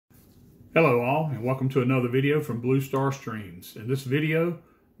Hello all, and welcome to another video from Blue Star Streams. In this video,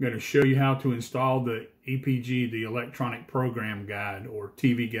 I'm going to show you how to install the EPG, the Electronic Program Guide, or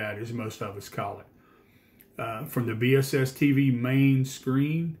TV Guide as most of us call it. From the BSS TV main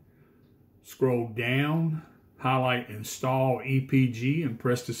screen, scroll down, highlight Install EPG, and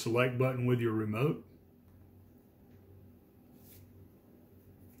press the select button with your remote.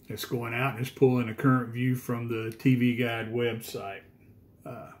 It's going out and it's pulling a current view from the TV Guide website.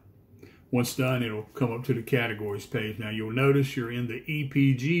 Once done, it'll come up to the categories page. Now you'll notice you're in the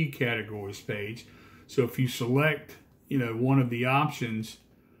EPG categories page. So if you select, one of the options,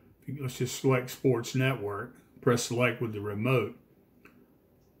 let's just select Sports Network, press select with the remote.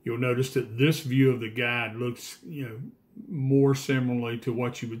 You'll notice that this view of the guide looks, more similarly to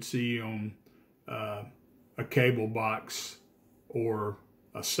what you would see on a cable box or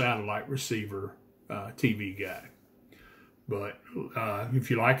a satellite receiver TV guide. But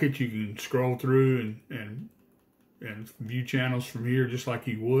if you like it, you can scroll through and view channels from here just like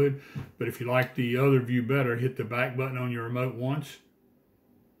you would. But if you like the other view better, hit the back button on your remote once.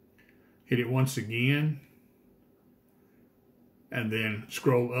 Hit it once again. And then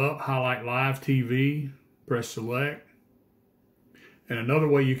scroll up, highlight Live TV, press select. And another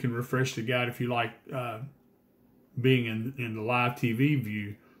way you can refresh the guide if you like being in the Live TV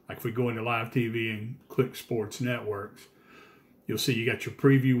view, like if we go into Live TV and click Sports Networks, you'll see you got your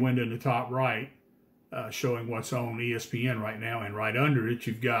preview window in the top right showing what's on ESPN right now, and right under it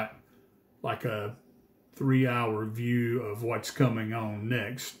you've got like a 3-hour view of what's coming on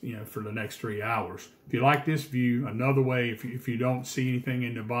next, for the next 3 hours. If you like this view, another way, if you don't see anything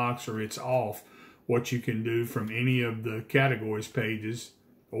in the box or it's off, what you can do from any of the categories pages,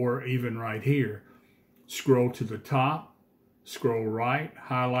 or even right here, scroll to the top, scroll right,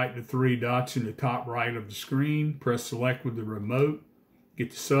 highlight the 3 dots in the top right of the screen, press select with the remote, get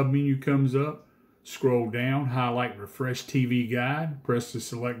the submenu comes up, scroll down, highlight Refresh TV Guide, press the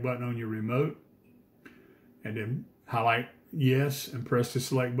select button on your remote, and then highlight Yes and press the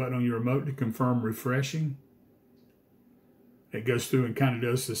select button on your remote to confirm refreshing. It goes through and kind of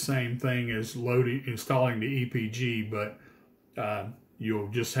does the same thing as installing the EPG, but you'll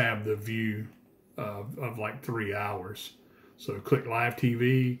just have the view of like 3 hours. So click Live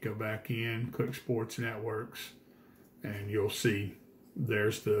TV, go back in, click Sports Networks, and you'll see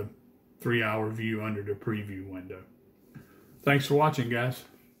there's the 3-hour view under the preview window. Thanks for watching, guys.